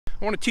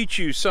I want to teach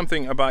you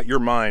something about your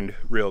mind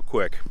real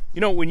quick.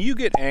 You know, when you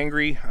get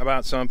angry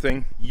about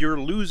something, you're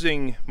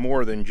losing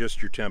more than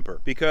just your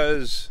temper,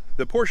 because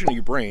the portion of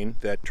your brain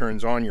that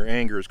turns on your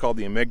anger is called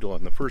the amygdala,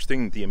 and the first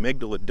thing that the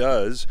amygdala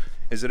does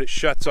is that it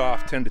shuts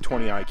off 10 to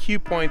 20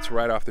 IQ points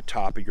right off the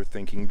top of your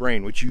thinking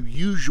brain, which you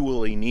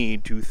usually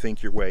need to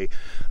think your way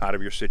out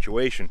of your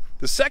situation.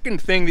 The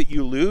second thing that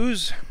you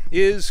lose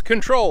is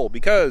control,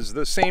 because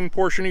the same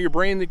portion of your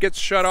brain that gets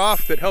shut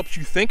off that helps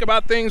you think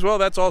about things, well,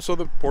 that's also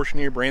the portion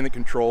of your brain that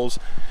controls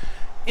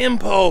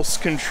impulse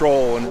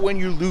control. And when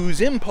you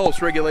lose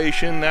impulse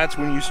regulation, that's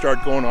when you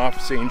start going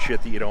off saying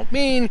shit that you don't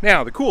mean.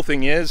 Now, the cool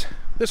thing is,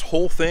 this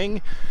whole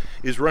thing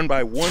is run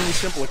by one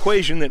simple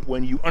equation that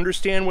when you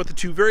understand what the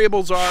two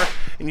variables are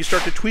and you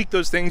start to tweak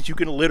those things, you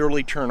can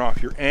literally turn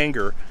off your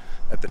anger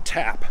at the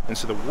tap. And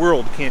so the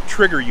world can't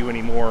trigger you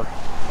anymore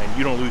and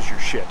you don't lose your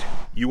shit.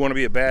 You want to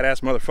be a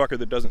badass motherfucker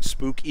that doesn't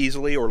spook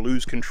easily or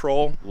lose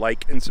control?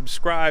 Like and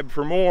subscribe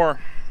for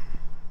more.